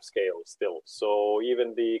on lab scale still. So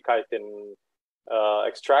even the chitin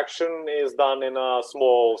extraction is done in a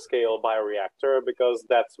small scale bioreactor because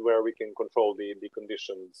that's where we can control the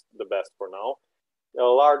conditions the best for now.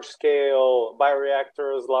 Large scale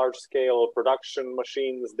bioreactors, large scale production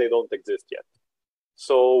machines, they don't exist yet.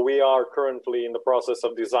 So we are currently in the process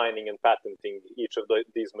of designing and patenting each of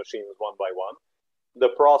these machines one by one. The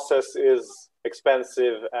process is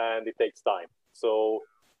expensive and it takes time. So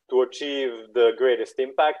to achieve the greatest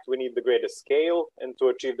impact, we need the greatest scale. And to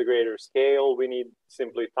achieve the greater scale, we need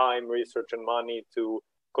simply time, research, and money to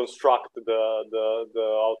construct the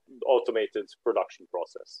automated production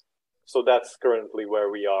process. So that's currently where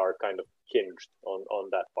we are kind of hinged on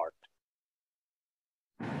that part.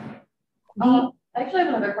 I actually have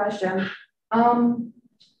another question.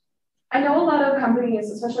 I know a lot of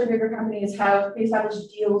companies, especially bigger companies, have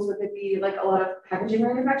pre-established deals with maybe like a lot of packaging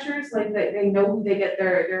manufacturers. Like they know who they get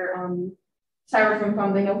their styrofoam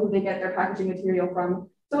from. They know who they get their packaging material from.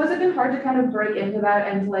 So has it been hard to kind of break into that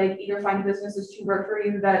and like either find businesses to work for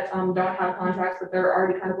you that don't have contracts that they're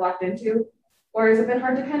already kind of locked into, or has it been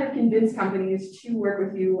hard to kind of convince companies to work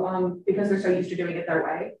with you because they're so used to doing it their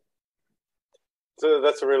way? So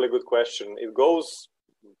that's a really good question. It goes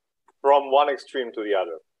from one extreme to the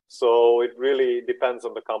other. So it really depends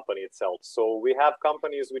on the company itself. So we have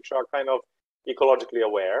companies which are kind of ecologically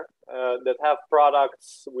aware, that have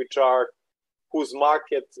products whose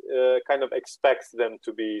market kind of expects them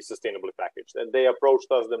to be sustainably packaged. And they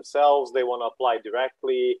approached us themselves. They want to apply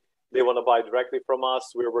directly. They want to buy directly from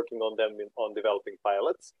us. We're working on them on developing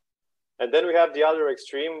pilots. And then we have the other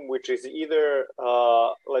extreme, which is either,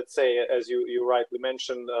 let's say, as you rightly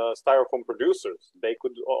mentioned, styrofoam producers. They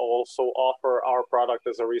could also offer our product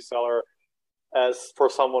as a reseller as for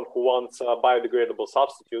someone who wants a biodegradable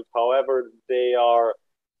substitute. However, they are,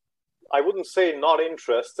 I wouldn't say not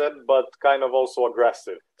interested, but kind of also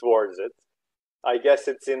aggressive towards it. I guess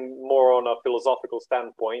it's more on a philosophical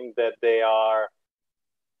standpoint that they are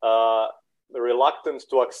reluctant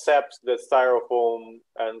to accept that styrofoam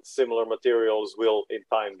and similar materials will in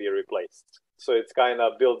time be replaced. So it kind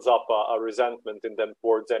of builds up a resentment in them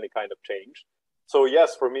towards any kind of change. So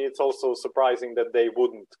yes, for me, it's also surprising that they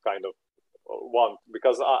wouldn't kind of want,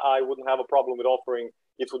 because I wouldn't have a problem with offering.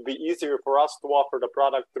 It would be easier for us to offer the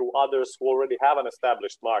product through others who already have an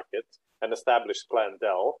established market, an established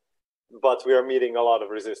clientele, but we are meeting a lot of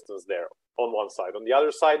resistance there on one side. On the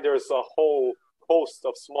other side, there's a whole host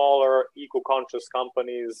of smaller eco-conscious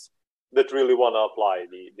companies that really want to apply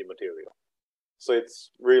the material. So it's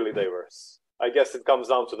really diverse. I guess it comes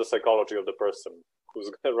down to the psychology of the person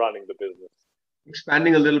who's running the business.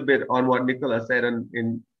 Expanding a little bit on what Nikola said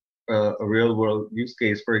in a real world use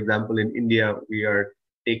case, for example, in India, we are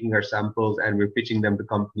taking our samples and we're pitching them to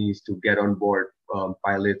companies to get on board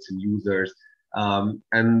pilots and users.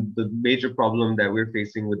 And the major problem that we're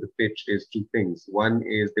facing with the pitch is two things. One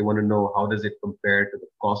is they want to know how does it compare to the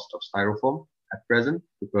cost of styrofoam at present,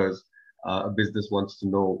 because A business wants to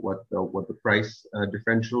know what the price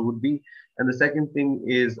differential would be. And the second thing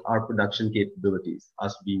is our production capabilities.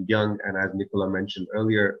 Us being young, and as Nikola mentioned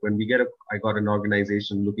earlier, when I got an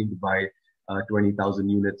organization looking to buy 20,000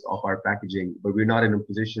 units of our packaging, but we're not in a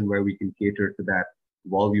position where we can cater to that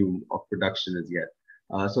volume of production as yet.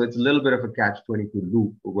 So it's a little bit of a catch-22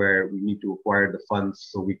 loop where we need to acquire the funds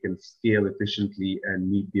so we can scale efficiently and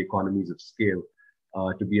meet the economies of scale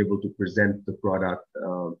to be able to present the product,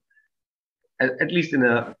 at least in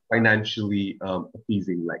a financially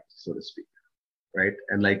appeasing light, so to speak, right?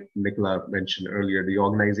 And like Nikola mentioned earlier, the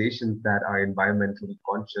organizations that are environmentally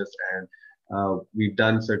conscious, and we've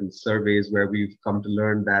done certain surveys where we've come to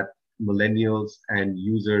learn that millennials and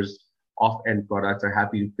users of end products are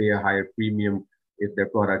happy to pay a higher premium if their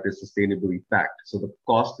product is sustainably packed. So the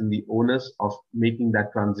cost and the onus of making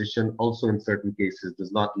that transition also in certain cases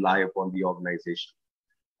does not lie upon the organization.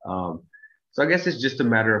 So I guess it's just a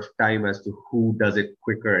matter of time as to who does it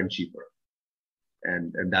quicker and cheaper.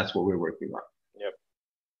 And that's what we're working on. Yep.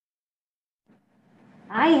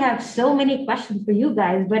 I have so many questions for you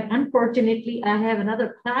guys, but unfortunately I have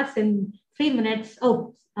another class in 3 minutes.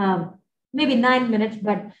 Maybe 9 minutes,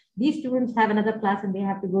 but these students have another class and they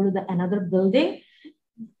have to go to another building.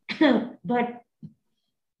 But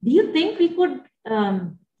do you think we could,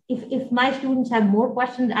 if my students have more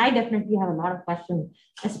questions, I definitely have a lot of questions,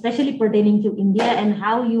 especially pertaining to India and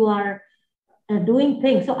how you are doing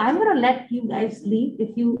things. So I'm going to let you guys leave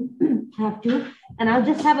if you have to, and I'll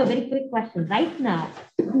just have a very quick question. Right now,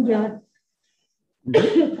 your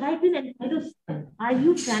chitin and chitosan, are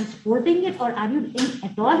you transporting it, or are you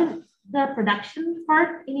at all in the production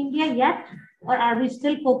part in India yet, or are we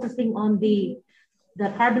still focusing on the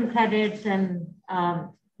carbon credits and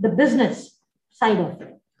the business side of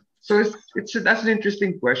it? So that's an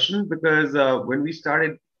interesting question, because when we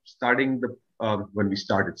started starting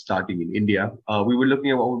in India, we were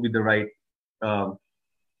looking at what would be the right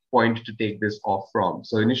point to take this off from.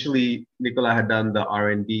 So initially, Nikola had done the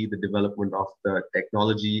R&D, the development of the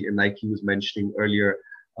technology, and like he was mentioning earlier,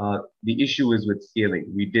 the issue is with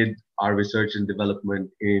scaling. We did our research and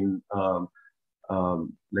development in,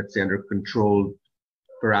 let's say, under controlled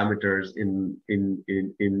parameters in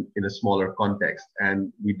a smaller context,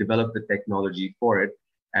 and we developed the technology for it,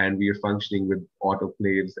 and we are functioning with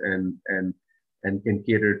autoclaves and can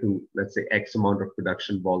cater to, let's say, X amount of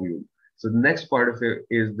production volume. So the next part of it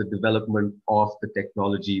is the development of the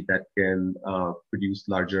technology that can produce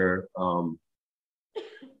larger to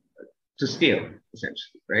scale,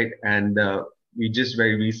 essentially, right? And we just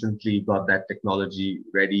very recently got that technology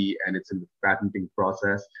ready, and it's in the patenting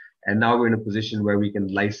process. And now we're in a position where we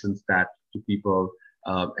can license that to people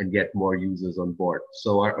and get more users on board.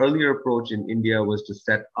 So our earlier approach in India was to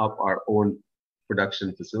set up our own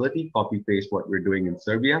production facility, copy paste what we're doing in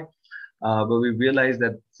Serbia. But we realized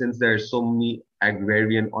that since there are so many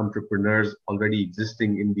agrarian entrepreneurs already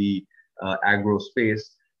existing in the agro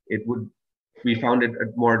space, we found it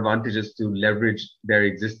more advantageous to leverage their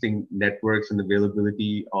existing networks and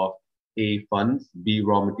availability of A, funds, B,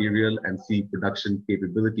 raw material, and C, production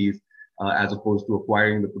capabilities, as opposed to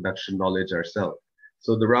acquiring the production knowledge ourselves.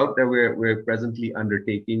 So the route that we're presently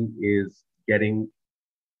undertaking is getting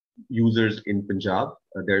users in Punjab.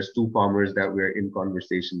 There's 2 farmers that we're in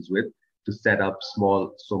conversations with to set up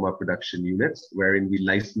small SOMA production units, wherein we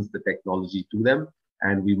license the technology to them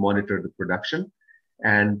and we monitor the production.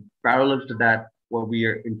 And parallel to that, what we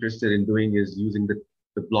are interested in doing is using the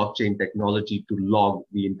blockchain technology to log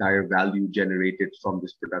the entire value generated from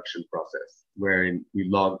this production process, wherein we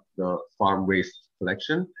log the farm waste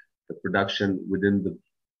collection, the production within the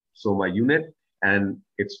SOMA unit, and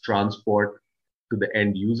its transport to the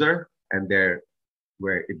end user, and there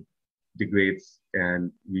where it degrades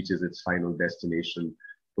and reaches its final destination,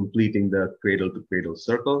 completing the cradle to cradle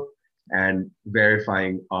circle and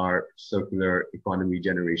verifying our circular economy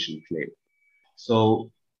generation claim.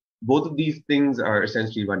 So both of these things are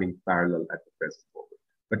essentially running parallel at the present moment.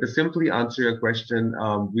 But to simply answer your question,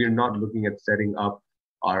 we're not looking at setting up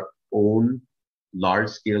our own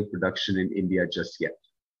large-scale production in India just yet.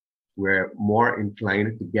 We're more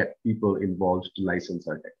inclined to get people involved to license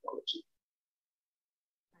our technology.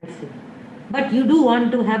 I see. But you do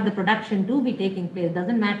want to have the production to be taking place.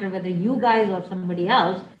 Doesn't matter whether you guys or somebody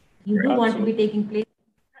else, you do want to be taking place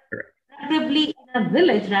preferably in a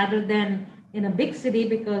village rather than in a big city,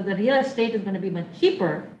 because the real estate is going to be much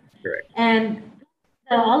cheaper. Correct. And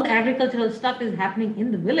all the agricultural stuff is happening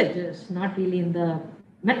in the villages, not really in the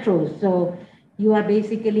metros. So you are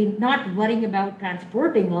basically not worrying about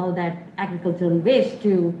transporting all that agricultural waste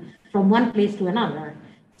from one place to another.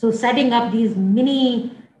 So setting up these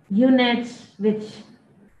mini units, which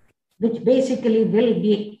which basically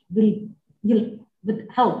will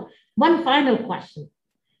help. One final question,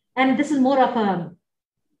 and this is more of a,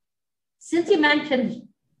 since you mentioned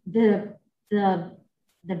the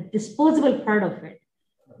disposable part of it,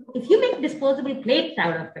 if you make disposable plates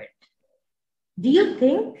out of it, do you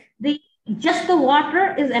think just the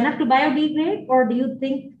water is enough to biodegrade, or do you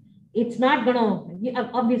think it's not gonna,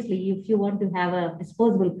 obviously, if you want to have a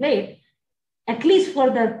disposable plate, at least for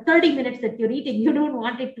the 30 minutes that you're eating, you don't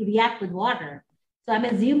want it to react with water. So I'm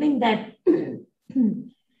assuming that, and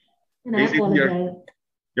I apologize.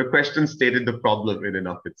 Your question stated the problem in and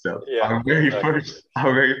of itself. Yeah, our very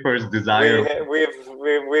first desire.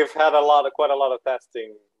 We've had quite a lot of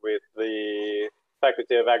testing with the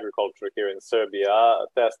Faculty of Agriculture here in Serbia,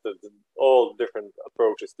 tested all different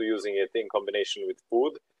approaches to using it in combination with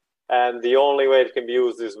food. And the only way it can be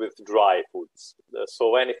used is with dry foods.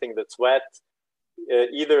 So anything that's wet,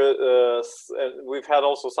 we've had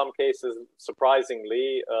also some cases,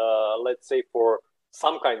 surprisingly, let's say for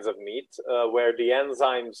some kinds of meat, where the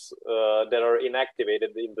enzymes that are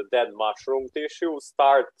inactivated in the dead mushroom tissue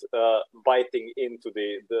start biting into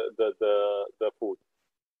the food.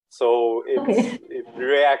 So it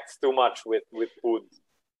reacts too much with food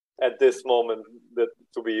at this moment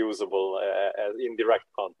to be usable in direct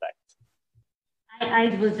contact. I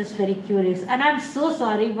was just very curious, and I'm so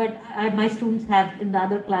sorry, but my students have in the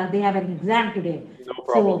other class, they have an exam today. No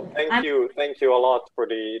problem. So thank you a lot for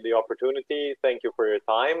the opportunity. Thank you for your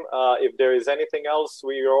time. If there is anything else,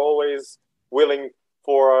 we are always willing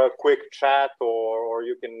for a quick chat, or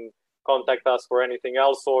you can contact us for anything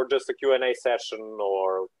else, or just a Q&A session,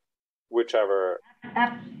 or whichever.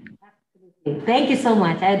 Absolutely. Thank you so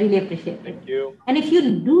much. I really appreciate it. Thank you. And if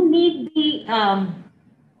you do need the,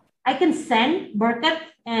 I can send Barkat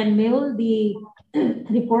and Mehul the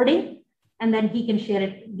recording, and then he can share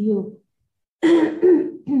it with you.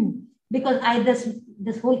 Because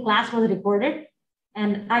this whole class was recorded,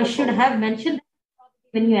 and I should have mentioned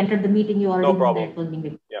when you entered the meeting, you already knew that was being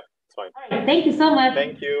recorded. Yeah, it's fine. All right. Thank you so much.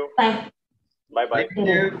 Thank you. Bye. Bye-bye. Thank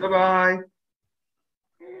you.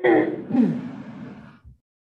 Bye-bye.